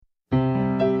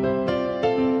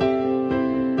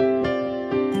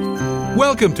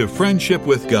Welcome to Friendship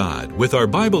with God with our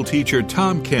Bible teacher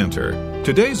Tom Cantor.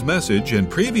 Today's message and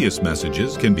previous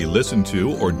messages can be listened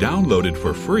to or downloaded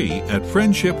for free at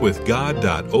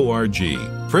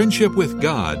friendshipwithgod.org.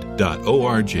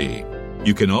 friendshipwithgod.org.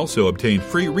 You can also obtain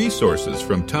free resources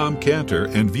from Tom Cantor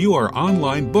and view our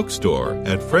online bookstore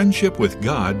at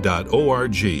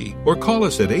friendshipwithgod.org or call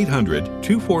us at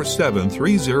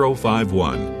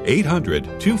 800-247-3051.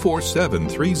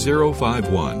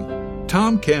 800-247-3051.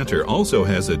 Tom Cantor also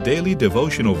has a daily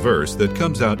devotional verse that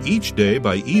comes out each day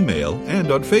by email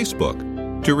and on Facebook.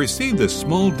 To receive this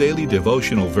small daily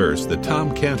devotional verse that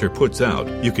Tom Cantor puts out,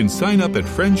 you can sign up at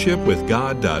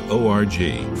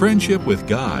friendshipwithgod.org,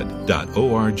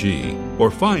 friendshipwithgod.org, or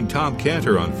find Tom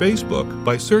Cantor on Facebook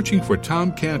by searching for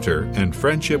Tom Cantor and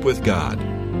Friendship with God.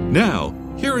 Now,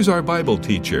 here is our Bible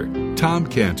teacher, Tom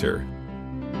Cantor.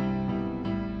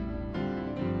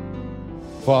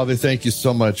 Father, thank you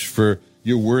so much for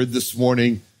your word this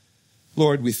morning.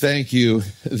 Lord, we thank you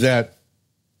that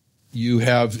you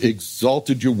have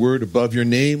exalted your word above your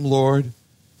name, Lord.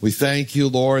 We thank you,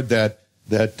 Lord, that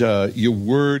your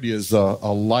word is a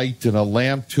light and a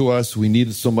lamp to us. We need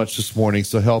it so much this morning,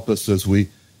 so help us as we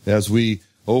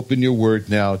open your word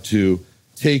now to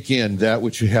take in that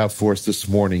which you have for us this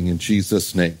morning. In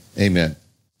Jesus' name, amen.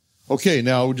 Okay,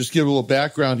 now we'll just give a little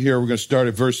background here. We're going to start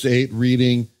at verse 8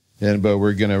 reading. But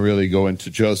we're going to really go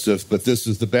into Joseph. But this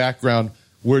is the background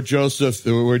where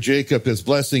Jacob is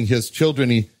blessing his children.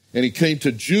 And he came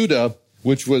to Judah,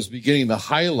 which was beginning the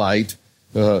highlight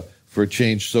for a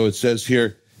change. So it says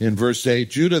here in verse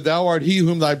 8, Judah, thou art he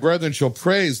whom thy brethren shall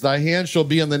praise. Thy hand shall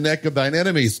be on the neck of thine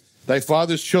enemies. Thy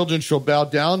father's children shall bow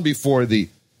down before thee.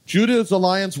 Judah is a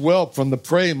lion's whelp from the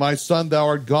prey. My son, thou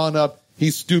art gone up. He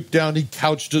stooped down. He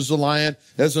couched as a lion,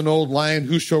 as an old lion.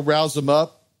 Who shall rouse him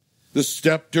up? The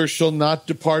scepter shall not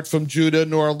depart from Judah,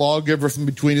 nor a lawgiver from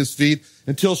between his feet,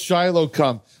 until Shiloh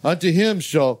come. Unto him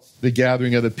shall the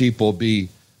gathering of the people be,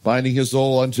 binding his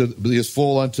foal unto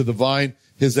the vine,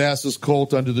 his ass's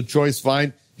colt unto the choice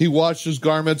vine. He washed his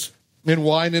garments in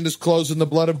wine, and his clothes in the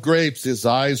blood of grapes. His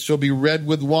eyes shall be red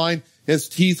with wine, his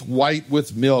teeth white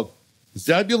with milk.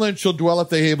 Zebulun shall dwell at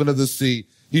the haven of the sea.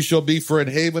 He shall be for an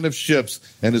haven of ships,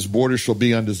 and his border shall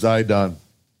be unto Zidon.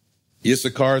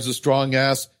 Issachar is a strong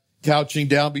ass, couching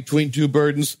down between two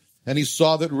burdens, and he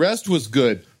saw that rest was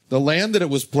good, the land that it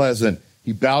was pleasant.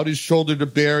 He bowed his shoulder to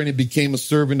bear, and he became a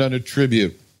servant under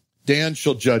tribute. Dan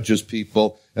shall judge his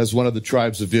people as one of the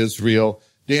tribes of Israel.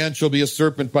 Dan shall be a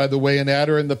serpent by the way, an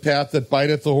adder in the path that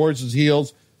biteth the horse's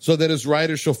heels, so that his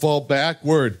rider shall fall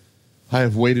backward. I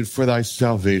have waited for thy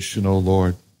salvation, O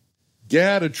Lord.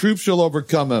 Gad, a troop shall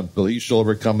overcome him, but he shall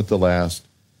overcome at the last.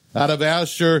 Out of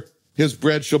Asher his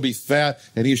bread shall be fat,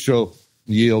 and he shall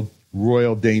yield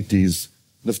royal dainties.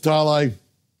 Naphtali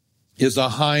is a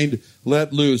hind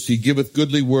let loose. He giveth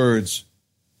goodly words.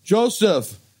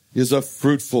 Joseph is a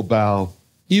fruitful bough,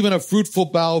 even a fruitful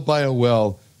bough by a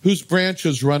well, whose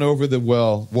branches run over the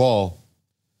wall.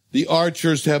 The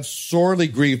archers have sorely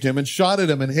grieved him and shot at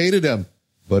him and hated him,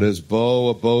 but his bow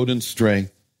abode in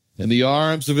strength, and the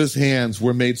arms of his hands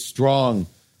were made strong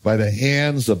by the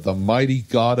hands of the mighty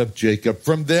God of Jacob.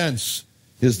 From thence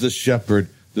is the shepherd,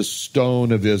 the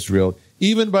stone of Israel,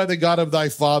 even by the God of thy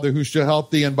father, who shall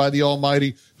help thee, and by the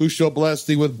Almighty, who shall bless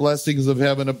thee with blessings of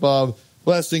heaven above,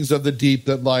 blessings of the deep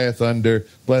that lieth under,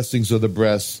 blessings of the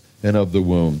breasts and of the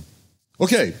womb.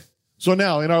 Okay, so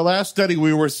now in our last study,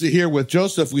 we were here with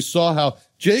Joseph. We saw how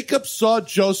Jacob saw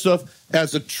Joseph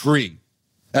as a tree.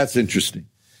 That's interesting.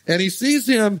 And he sees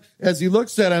him, as he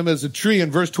looks at him, as a tree.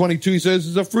 In verse 22, he says,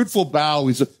 he's a fruitful bough.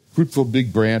 He's a fruitful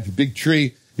big branch, a big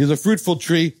tree. He's a fruitful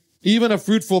tree. Even a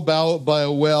fruitful bough by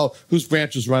a well, whose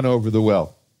branches run over the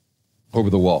wall.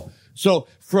 So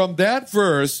from that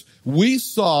verse, we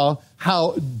saw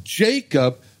how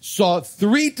Jacob saw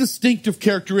three distinctive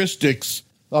characteristics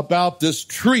about this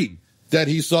tree that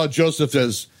he saw Joseph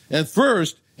as. And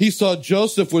first, he saw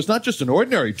Joseph was not just an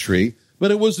ordinary tree,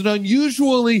 but it was an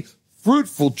unusually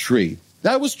fruitful tree.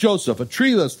 That was Joseph, a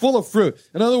tree that's full of fruit.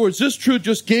 In other words, this tree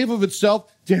just gave of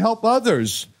itself to help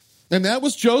others. And that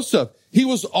was Joseph. He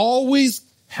was always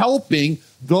helping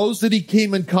those that he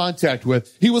came in contact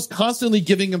with. He was constantly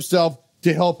giving himself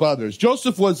to help others.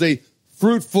 Joseph was a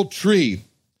fruitful tree.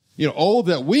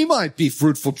 That we might be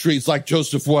fruitful trees like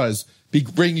Joseph was, be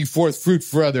bringing forth fruit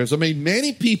for others. I mean,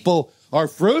 many people are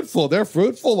fruitful. They're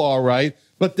fruitful, all right,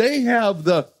 but they have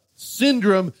the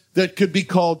syndrome that could be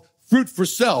called fruit for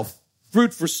self.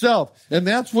 And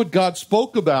that's what God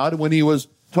spoke about when he was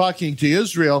talking to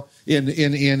Israel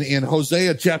in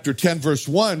Hosea chapter 10, verse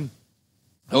 1,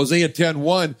 Hosea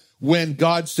 10:1, when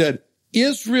God said,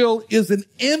 Israel is an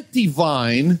empty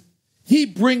vine, he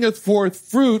bringeth forth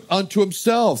fruit unto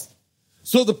himself.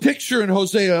 So the picture in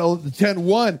Hosea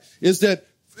 10:1 is that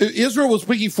Israel was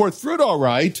bringing forth fruit, all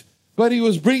right, but he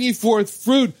was bringing forth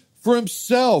fruit for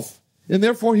himself. And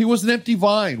therefore, he was an empty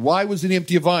vine. Why was it an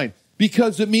empty vine?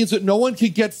 Because it means that no one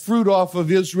could get fruit off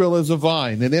of Israel as a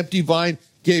vine. An empty vine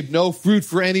gave no fruit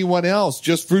for anyone else,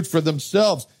 just fruit for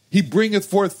themselves. He bringeth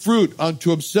forth fruit unto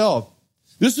himself.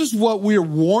 This is what we're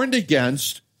warned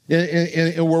against,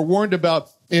 and we're warned about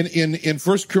in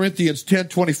 1 Corinthians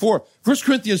 10:24. 1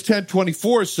 Corinthians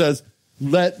 10:24 says,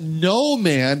 let no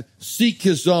man seek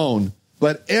his own,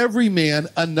 but every man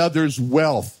another's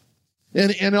wealth.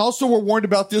 And also we're warned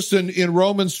about this in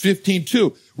Romans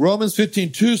 15:2. Romans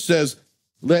 15:2 says,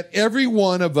 let every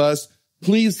one of us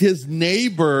please his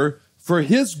neighbor for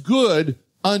his good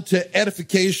unto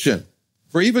edification.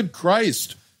 For even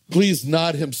Christ pleased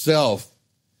not himself.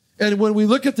 And when we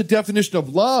look at the definition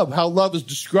of love, how love is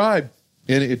described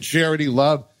in charity,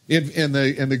 love, in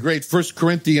the great 1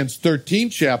 Corinthians 13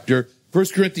 chapter, 1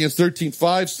 Corinthians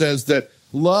 13:5 says that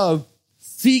love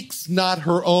seeks not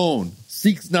her own.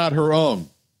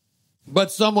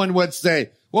 But someone would say,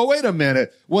 well, wait a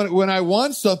minute. When I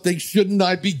want something, shouldn't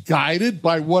I be guided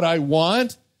by what I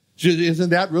want?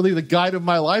 Isn't that really the guide of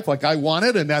my life? Like I want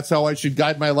it, and that's how I should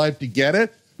guide my life to get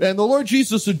it? And the Lord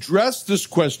Jesus addressed this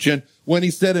question when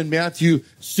he said in Matthew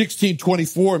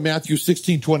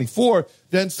 16:24,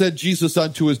 then said Jesus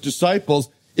unto his disciples,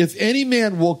 if any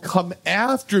man will come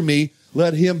after me,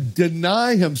 let him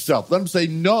deny himself. Let him say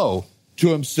no to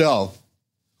himself.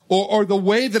 Or the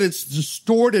way that it's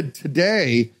distorted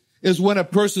today is when a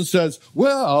person says,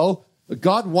 well,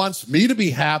 God wants me to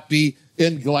be happy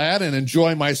and glad and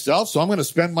enjoy myself, so I'm going to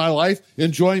spend my life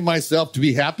enjoying myself to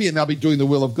be happy, and I'll be doing the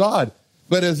will of God.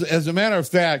 But as a matter of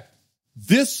fact,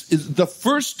 this is the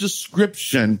first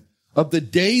description of the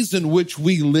days in which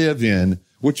we live in,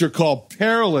 which are called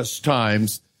perilous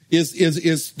times, is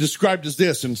described as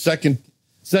this in 2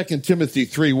 Timothy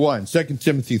 3:1. 2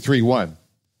 Timothy 3:1.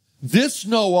 This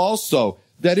know also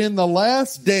that in the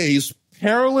last days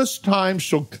perilous times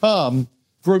shall come,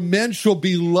 for men shall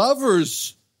be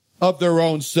lovers of their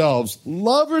own selves.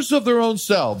 Lovers of their own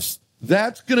selves.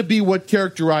 That's going to be what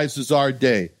characterizes our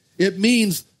day. It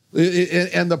means,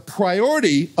 and the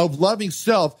priority of loving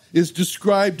self is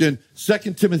described in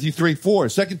 2 Timothy 3:4.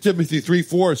 2 Timothy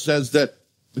 3:4 says that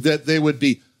they would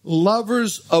be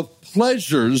lovers of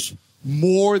pleasures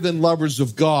more than lovers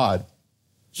of God.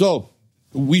 So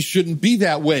we shouldn't be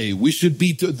that way. We should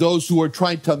be to those who are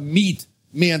trying to meet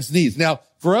man's needs. Now,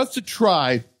 for us to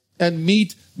try and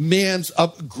meet man's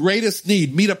greatest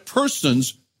need, meet a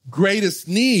person's greatest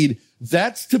need,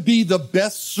 that's to be the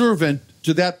best servant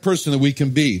to that person that we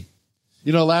can be.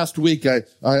 You know, last week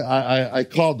I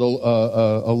called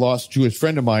a lost Jewish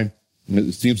friend of mine.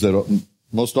 It seems that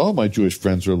most all my Jewish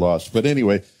friends are lost. But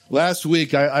anyway, last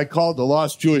week I called a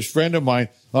lost Jewish friend of mine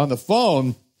on the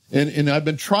phone, and I've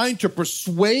been trying to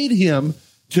persuade him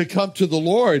to come to the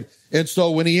Lord. And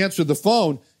so when he answered the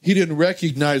phone, he didn't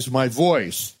recognize my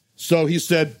voice. So he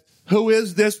said, who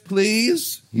is this,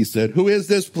 please? He said, who is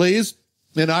this, please?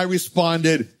 And I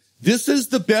responded, this is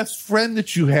the best friend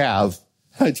that you have.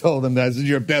 I told him that. I said,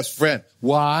 your best friend.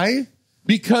 Why?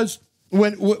 Because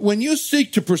when you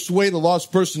seek to persuade a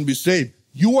lost person to be saved,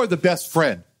 you are the best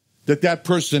friend that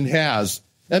person has.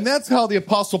 And that's how the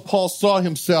Apostle Paul saw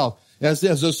himself, as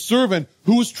a servant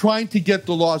who was trying to get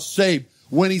the lost saved,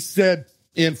 when he said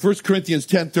in 1 Corinthians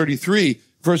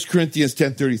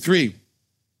 10:33,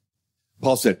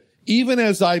 Paul said, even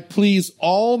as I please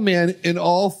all men in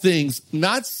all things,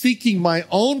 not seeking my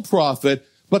own profit,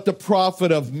 but the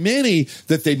profit of many,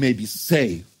 that they may be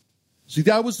saved. See,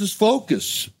 that was his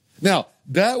focus. Now,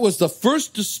 that was the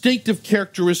first distinctive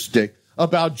characteristic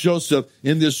about Joseph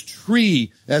in this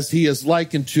tree, as he is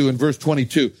likened to in verse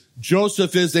 22.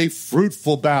 Joseph is a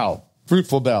fruitful bough.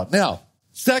 Now,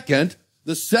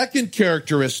 the second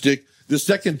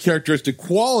characteristic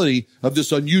quality of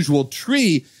this unusual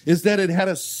tree is that it had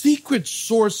a secret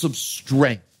source of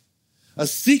strength. A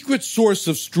secret source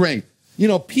of strength. You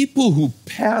know, people who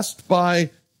passed by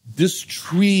this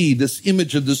tree, this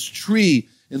image of this tree,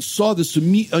 and saw this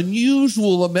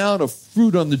unusual amount of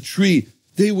fruit on the tree,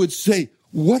 they would say,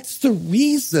 what's the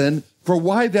reason for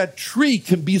why that tree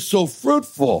can be so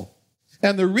fruitful?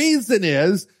 And the reason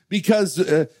is because,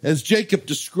 as Jacob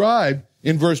described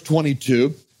in verse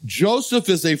 22, Joseph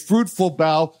is a fruitful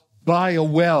bough by a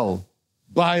well.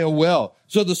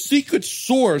 So the secret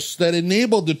source that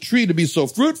enabled the tree to be so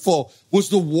fruitful was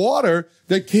the water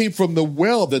that came from the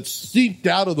well, that seeped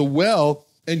out of the well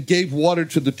and gave water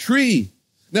to the tree.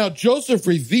 Now, Joseph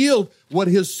revealed what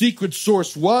his secret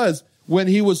source was when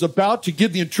he was about to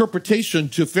give the interpretation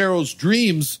to Pharaoh's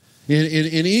dreams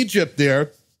in Egypt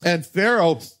there, and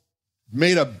Pharaoh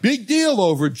made a big deal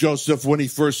over Joseph when he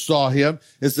first saw him,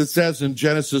 as it says in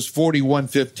Genesis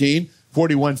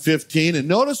 41:15. And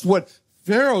notice what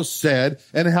Pharaoh said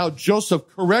and how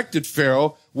Joseph corrected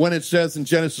Pharaoh when it says in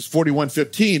Genesis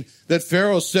 41:15 that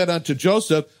Pharaoh said unto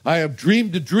Joseph, I have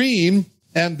dreamed a dream,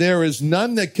 and there is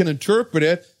none that can interpret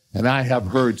it, and I have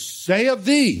heard say of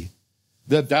thee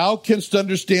that thou canst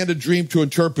understand a dream to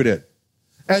interpret it.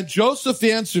 And Joseph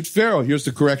answered Pharaoh, here's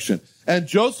the correction, and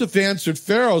Joseph answered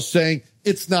Pharaoh, saying,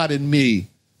 it's not in me,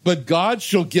 but God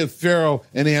shall give Pharaoh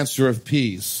an answer of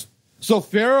peace. So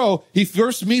Pharaoh, he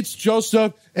first meets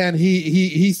Joseph, and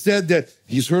he said that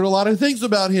he's heard a lot of things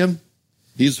about him.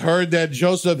 He's heard that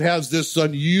Joseph has this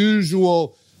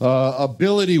unusual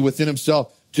ability within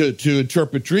himself to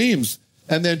interpret dreams.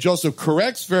 And then Joseph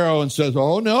corrects Pharaoh and says,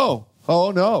 oh no,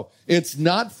 it's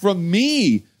not from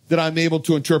me that I'm able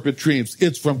to interpret dreams.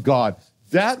 It's from God.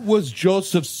 That was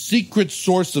Joseph's secret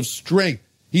source of strength.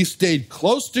 He stayed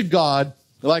close to God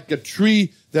like a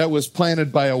tree that was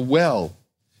planted by a well.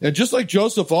 And just like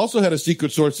Joseph also had a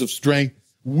secret source of strength,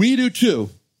 we do too.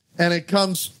 And it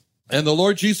comes, and the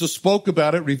Lord Jesus spoke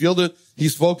about it, revealed it. He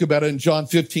spoke about it in John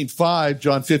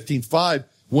 15:5,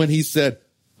 when he said,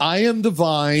 I am the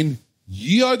vine,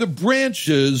 ye are the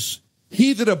branches,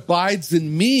 he that abides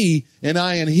in me and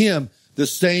I in him, the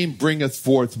same bringeth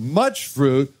forth much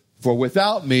fruit, for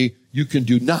without me you can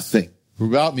do nothing.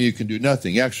 Without me you can do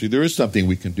nothing. Actually, there is something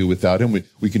we can do without him.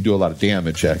 We can do a lot of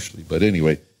damage, actually. But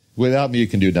anyway, without me you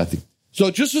can do nothing. So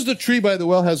just as the tree by the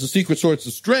well has a secret source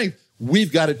of strength,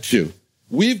 we've got it too.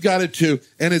 We've got it too,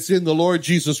 and it's in the Lord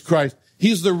Jesus Christ.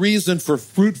 He's the reason for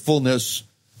fruitfulness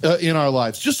in our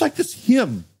lives. Just like this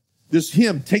hymn,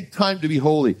 take time to be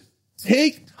holy.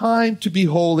 Take time to be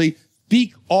holy.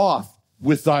 Speak oft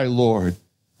with thy Lord.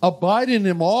 Abide in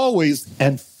him always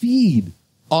and feed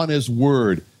on his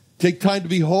word. Take time to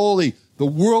be holy. The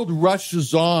world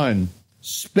rushes on.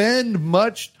 Spend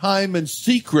much time in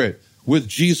secret with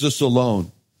Jesus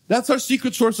alone. That's our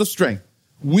secret source of strength.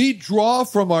 We draw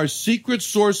from our secret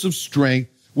source of strength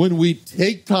when we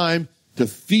take time to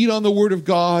feed on the word of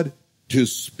God, to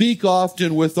speak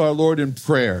often with our Lord in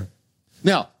prayer.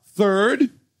 Now, third,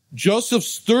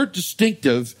 Joseph's third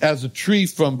distinctive as a tree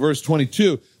from verse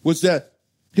 22 was that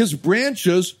his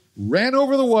branches ran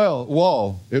over the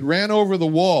wall. It ran over the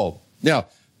wall. Now,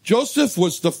 Joseph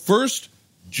was the first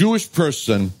Jewish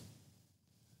person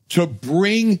to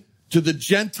bring to the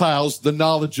Gentiles the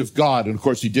knowledge of God. And of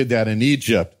course, he did that in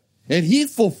Egypt. And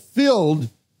Joseph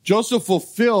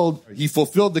fulfilled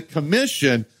the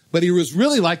commission, but he was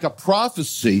really like a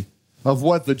prophecy of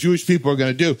what the Jewish people are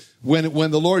going to do.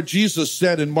 When the Lord Jesus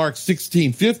said in Mark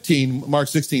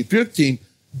 16:15,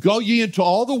 go ye into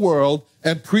all the world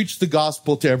and preach the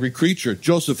gospel to every creature.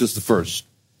 Joseph is the first.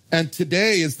 And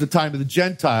today is the time of the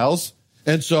Gentiles.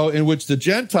 And so in which the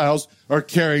Gentiles are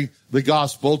carrying the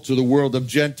gospel to the world of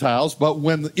Gentiles. But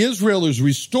when Israel is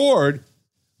restored,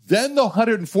 then the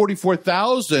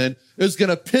 144,000 is going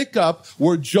to pick up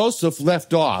where Joseph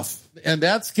left off. And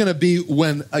that's going to be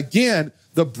when, again,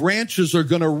 the branches are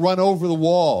going to run over the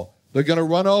wall. They're going to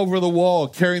run over the wall,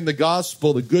 carrying the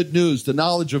gospel, the good news, the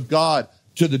knowledge of God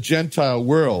to the Gentile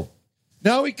world.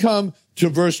 Now we come to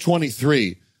verse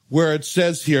 23, where it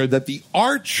says here that the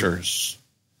archers,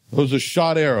 those are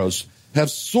shot arrows,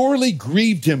 have sorely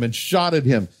grieved him and shot at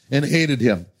him and hated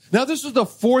him. Now, this is the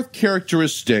fourth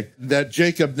characteristic that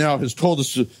Jacob now has told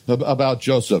us about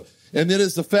Joseph. And it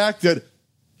is the fact that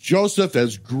Joseph,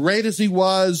 as great as he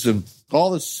was, and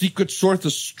all his secret source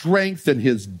of strength and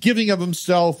his giving of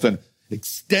himself and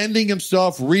extending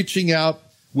himself, reaching out,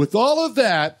 with all of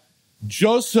that,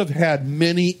 Joseph had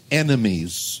many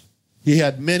enemies. He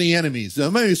had many enemies. Now,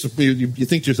 maybe you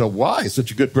think to yourself, why is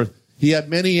such a good person? He had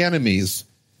many enemies,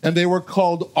 and they were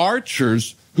called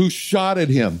archers who shot at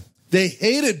him. They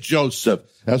hated Joseph.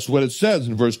 That's what it says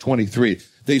in verse 23.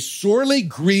 They sorely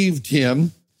grieved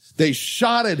him, they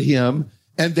shot at him,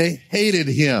 and they hated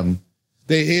him.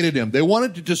 They hated him. They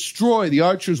wanted to destroy, the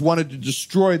archers wanted to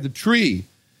destroy the tree.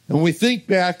 And when we think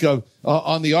back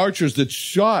on the archers that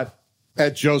shot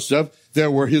at Joseph, there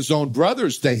were his own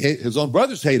brothers. His own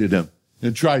brothers hated him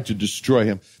and tried to destroy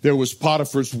him. There was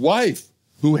Potiphar's wife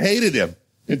who hated him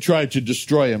and tried to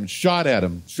destroy him, shot at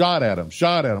him,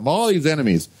 all these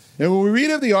enemies. And when we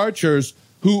read of the archers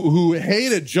who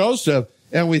hated Joseph,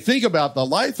 and we think about the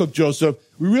life of Joseph,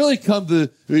 we really come to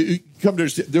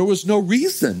understand there was no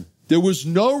reason. There was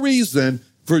no reason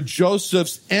for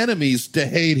Joseph's enemies to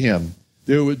hate him.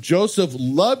 Joseph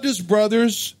loved his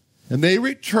brothers, and they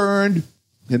returned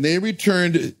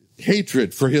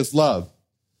hatred for his love.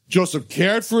 Joseph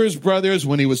cared for his brothers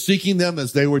when he was seeking them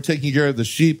as they were taking care of the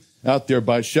sheep out there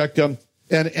by Shechem.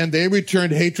 And they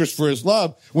returned hatred for his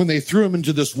love when they threw him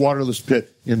into this waterless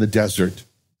pit in the desert.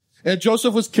 And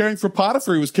Joseph was caring for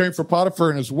Potiphar. He was caring for Potiphar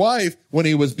and his wife when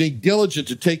he was being diligent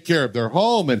to take care of their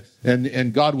home.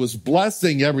 And God was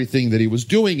blessing everything that he was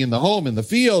doing in the home, in the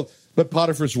field. But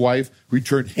Potiphar's wife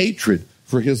returned hatred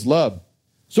for his love.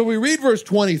 So we read verse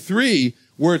 23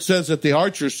 where it says that the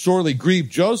archers sorely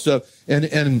grieved Joseph and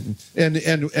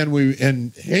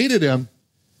hated him.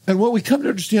 And what we come to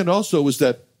understand also is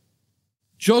that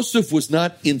Joseph was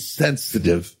not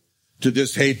insensitive to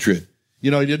this hatred. He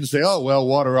didn't say, oh, well,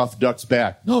 water off the duck's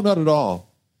back. No, not at all.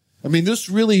 I mean, this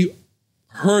really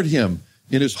hurt him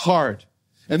in his heart.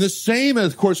 And the same,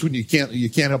 of course, when you can't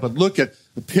help but look at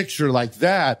a picture like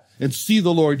that and see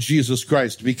the Lord Jesus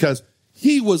Christ, because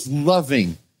he was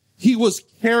loving, he was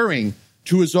caring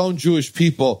to his own Jewish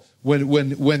people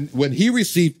when he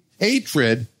received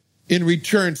hatred in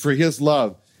return for his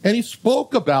love. And he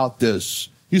spoke about this.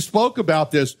 He spoke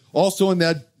about this also in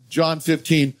that John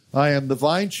 15, I am the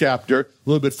vine chapter, a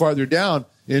little bit farther down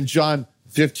in John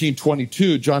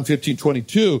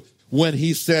 15:22, when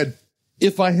he said,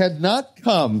 if I had not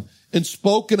come and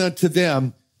spoken unto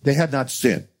them, they had not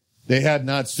sinned. They had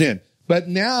not sinned. But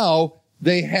now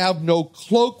they have no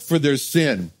cloak for their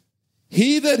sin.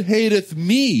 He that hateth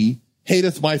me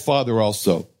hateth my Father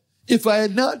also. If I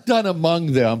had not done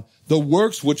among them the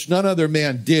works which none other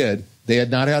man did, they had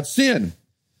not had sin.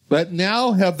 But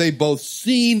now have they both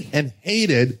seen and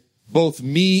hated both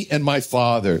me and my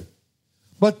Father.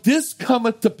 But this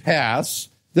cometh to pass,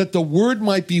 that the word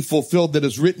might be fulfilled that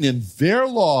is written in their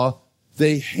law,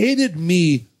 they hated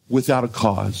me without a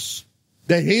cause.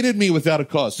 They hated me without a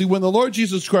cause. See, when the Lord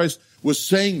Jesus Christ was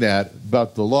saying that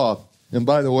about the law, and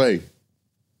by the way,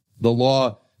 the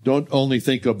law, don't only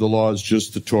think of the law as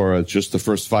just the Torah, just the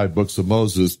first 5 books of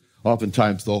Moses.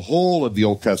 Oftentimes the whole of the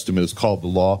Old Testament is called the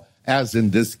law, as in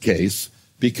this case,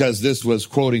 because this was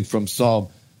quoting from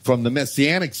the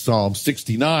Messianic Psalm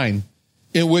 69,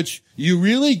 in which you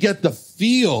really get the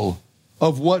feel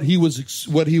of what he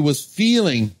was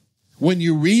feeling when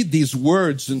you read these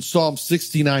words in Psalm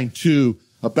 69:2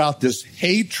 about this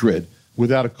hatred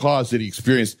without a cause that he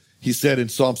experienced. He said in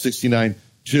Psalm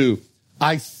 69:2,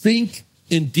 I sink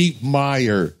in deep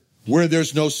mire where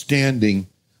there's no standing.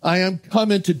 I am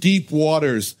come into deep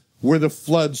waters where the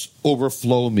floods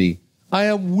overflow me. I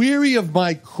am weary of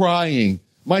my crying.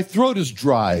 My throat is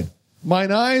dried.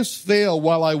 Mine eyes fail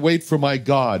while I wait for my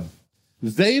God.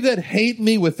 They that hate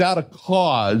me without a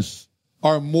cause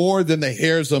are more than the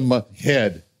hairs on my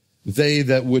head. They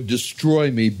that would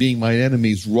destroy me, being my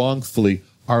enemies wrongfully,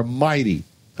 are mighty.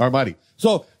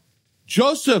 So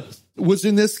Joseph was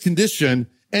in this condition,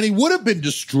 and he would have been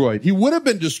destroyed. He would have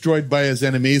been destroyed by his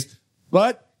enemies,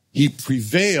 but he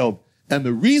prevailed. And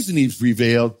the reason he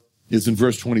prevailed is in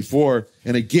verse 24.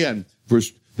 And again,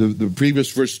 the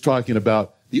previous verse talking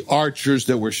about the archers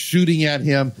that were shooting at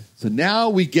him. So now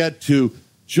we get to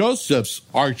Joseph's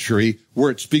archery, where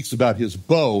it speaks about his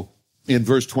bow in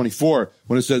verse 24,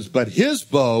 when it says, but his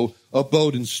bow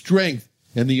abode in strength,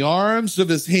 and the arms of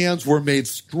his hands were made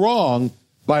strong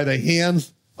by the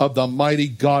hands of the mighty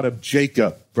God of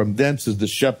Jacob. From thence is the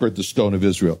shepherd, the stone of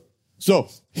Israel. So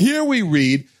here we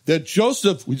read that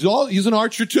Joseph, he's an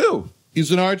archer too.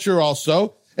 He's an archer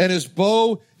also, and his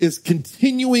bow is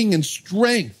continuing in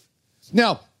strength.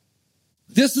 Now,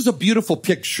 this is a beautiful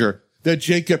picture that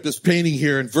Jacob is painting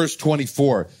here in verse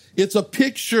 24. It's a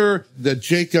picture that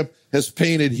Jacob has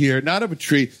painted here, not of a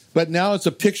tree, but now it's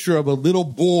a picture of a little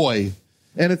boy.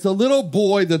 And it's a little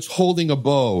boy that's holding a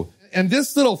bow. And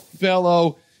this little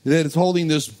fellow that is holding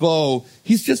this bow,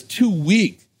 he's just too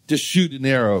weak to shoot an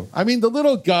arrow. I mean, the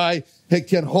little guy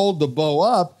can hold the bow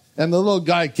up, and the little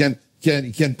guy can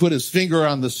put his finger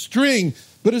on the string,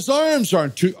 but his arms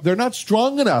they're not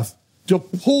strong enough to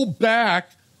pull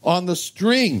back on the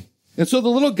string. And so the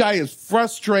little guy is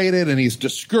frustrated and he's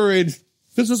discouraged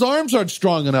because his arms aren't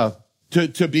strong enough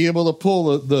to be able to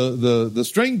pull the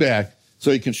string back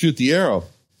so he can shoot the arrow.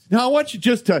 Now, I want you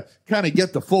just to kind of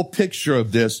get the full picture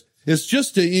of this. It's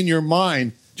just to, in your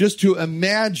mind, just to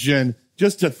imagine,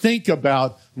 just to think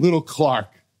about little Clark.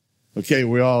 Okay,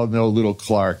 we all know little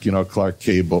Clark, Clark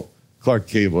Cable. Clark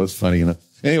Cable is funny,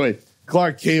 Anyway,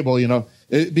 Clark Cable,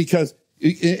 because,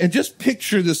 and just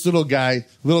picture this little guy,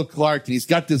 little Clark, and he's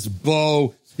got this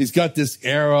bow, he's got this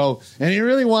arrow, and he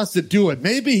really wants to do it.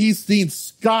 Maybe he's seen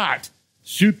Scott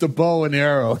shoot the bow and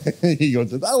arrow. He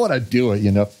goes, I want to do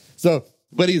it,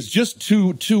 but he's just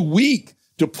too weak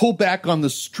to pull back on the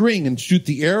string and shoot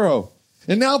the arrow.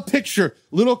 And now picture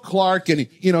little Clark, and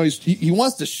he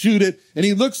wants to shoot it, and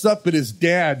he looks up at his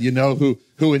dad,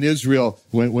 who in Israel,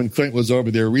 when Clint was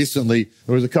over there recently,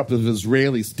 there was a couple of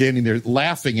Israelis standing there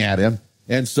laughing at him.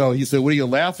 And so he said, "What are you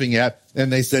laughing at?"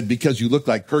 And they said, "Because you look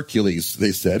like Hercules,"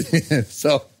 they said.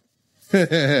 So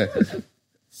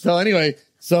anyway,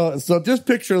 so just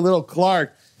picture little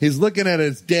Clark. He's looking at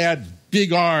his dad's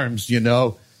big arms,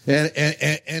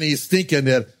 and he's thinking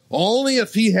that only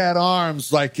if he had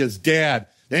arms like his dad,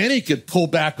 then he could pull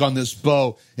back on this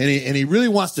bow, and he really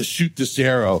wants to shoot this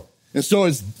arrow. And so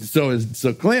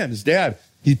Clint, his dad,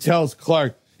 he tells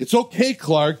Clark, "It's okay,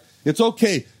 Clark. It's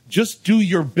okay. Just do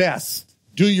your best.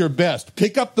 Do your best.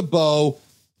 Pick up the bow,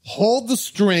 hold the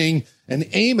string, and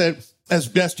aim it as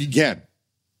best you can."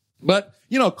 But,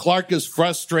 Clark is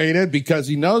frustrated because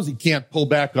he knows he can't pull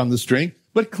back on the string.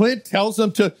 But Clint tells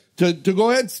him to go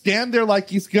ahead and stand there like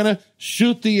he's going to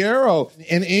shoot the arrow,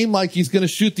 and aim like he's going to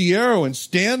shoot the arrow, and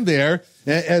stand there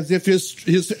as if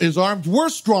his arms were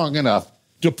strong enough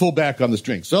to pull back on the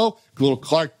string. So little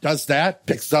Clark does that,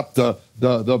 picks up the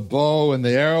bow and the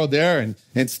arrow there,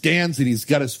 and stands, and he's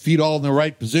got his feet all in the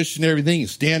right position and everything. He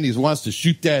stands, he wants to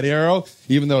shoot that arrow,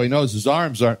 even though he knows his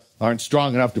arms aren't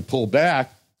strong enough to pull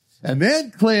back. And then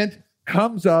Clint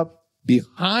comes up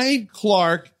behind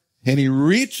Clark, and he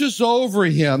reaches over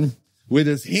him with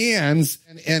his hands,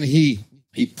 and he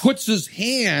puts his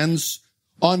hands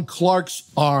on Clark's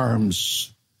arms.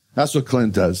 That's what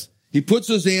Clint does. He puts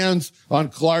his hands on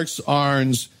Clark's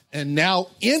arms, and now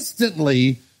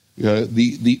instantly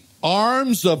the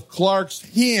arms of Clark's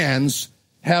hands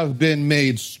have been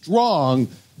made strong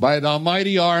by the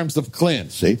mighty arms of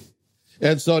Clint, see?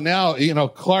 And so now,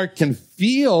 Clark can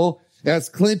feel as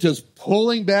Clint is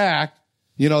pulling back,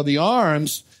 the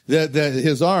arms,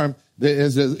 his arm,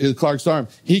 is Clark's arm.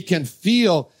 He can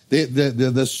feel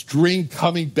the string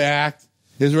coming back.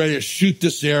 He's ready to shoot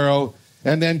this arrow.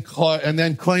 And then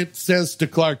Clint says to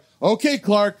Clark, "Okay,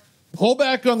 Clark, pull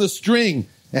back on the string."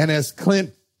 And as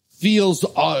Clint feels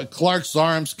Clark's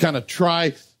arms kind of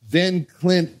try, then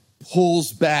Clint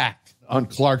pulls back on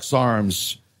Clark's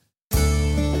arms.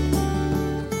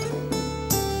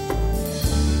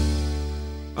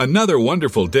 Another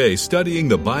wonderful day studying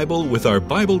the Bible with our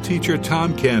Bible teacher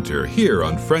Tom Cantor here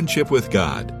on Friendship with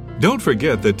God. Don't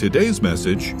forget that today's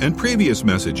message and previous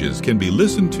messages can be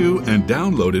listened to and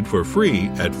downloaded for free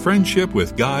at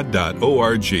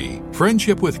friendshipwithgod.org.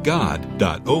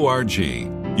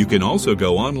 friendshipwithgod.org. You can also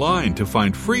go online to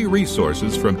find free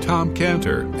resources from Tom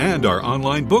Cantor and our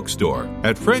online bookstore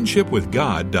at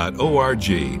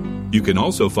friendshipwithgod.org. You can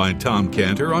also find Tom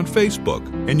Cantor on Facebook,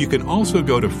 and you can also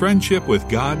go to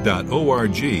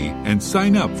friendshipwithgod.org and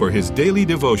sign up for his daily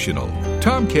devotional.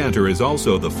 Tom Cantor is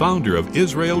also the founder of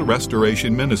Israel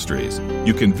Restoration Ministries.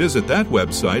 You can visit that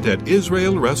website at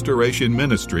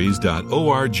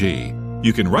israelrestorationministries.org.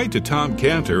 You can write to Tom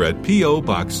Cantor at P.O.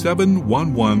 Box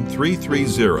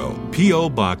 711330, P.O.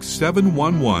 Box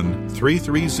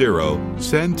 711330,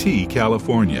 Santee,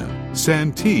 California.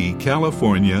 Santee,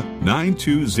 California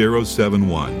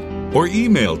 92071. Or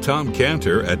email Tom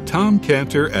Cantor at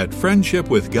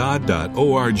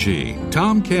tomcantor@friendshipwithgod.org.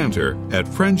 Tom Cantor at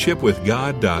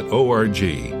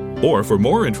friendshipwithgod.org. Or for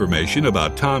more information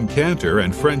about Tom Cantor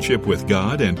and Friendship with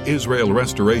God and Israel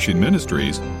Restoration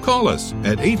Ministries, call us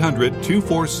at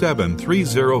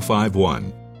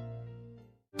 800-247-3051.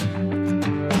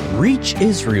 Reach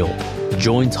Israel.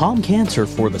 Join Tom Cantor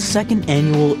for the second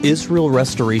annual Israel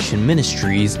Restoration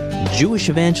Ministries Jewish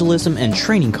Evangelism and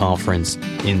Training Conference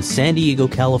in San Diego,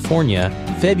 California,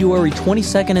 February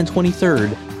 22nd and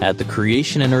 23rd at the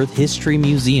Creation and Earth History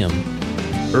Museum.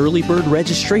 Early bird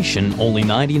registration, only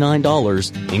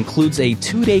 $99, includes a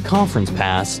 2-day conference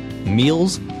pass,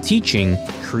 meals, teaching,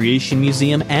 Creation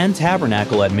Museum and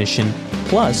Tabernacle admission,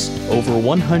 plus over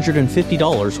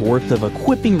 $150 worth of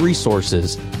equipping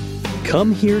resources.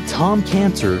 Come hear Tom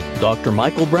Cantor, Dr.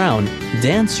 Michael Brown,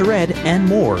 Dan Surred, and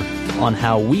more on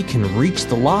how we can reach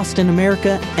the lost in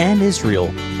America and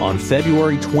Israel on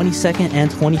February 22nd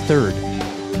and 23rd.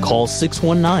 Call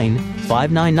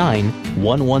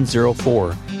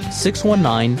 619-599-1104,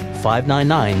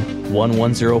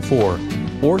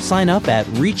 619-599-1104, or sign up at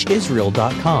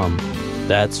reachisrael.com.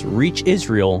 That's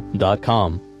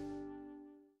reachisrael.com.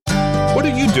 What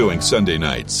are you doing Sunday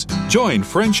nights? Join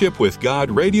Friendship with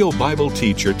God radio Bible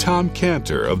teacher Tom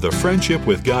Cantor of the Friendship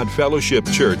with God Fellowship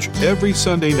Church every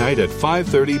Sunday night at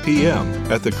 5:30 p.m.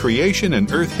 at the Creation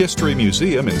and Earth History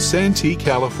Museum in Santee,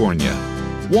 California.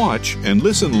 Watch and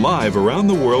listen live around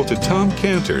the world to Tom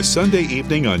Cantor Sunday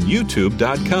evening on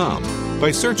YouTube.com by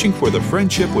searching for the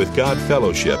Friendship with God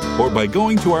Fellowship or by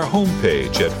going to our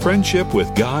homepage at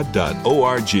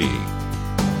friendshipwithgod.org.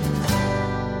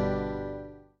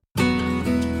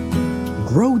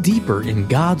 Grow deeper in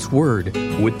God's Word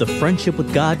with the Friendship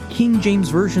with God King James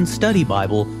Version Study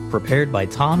Bible prepared by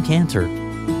Tom Cantor.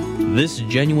 This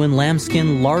genuine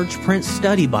lambskin large print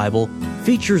study Bible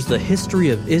features the history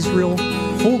of Israel,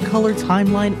 full-color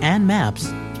timeline and maps,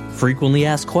 frequently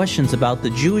asked questions about the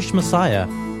Jewish Messiah,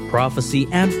 prophecy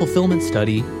and fulfillment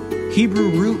study,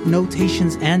 Hebrew root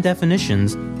notations and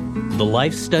definitions, the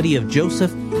life study of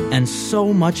Joseph, and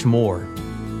so much more.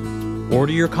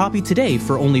 Order your copy today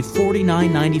for only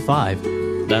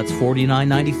 $49.95. That's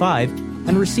 $49.95,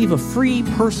 and receive a free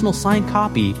personal signed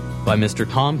copy by Mr.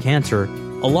 Tom Cantor,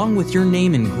 along with your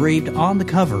name engraved on the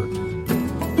cover.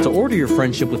 To order your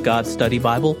Friendship with God Study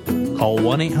Bible, call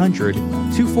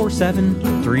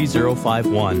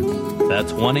 1-800-247-3051.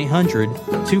 That's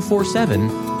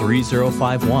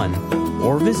 1-800-247-3051.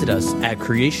 Or visit us at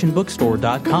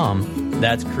creationbookstore.com.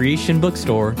 That's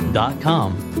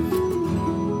creationbookstore.com.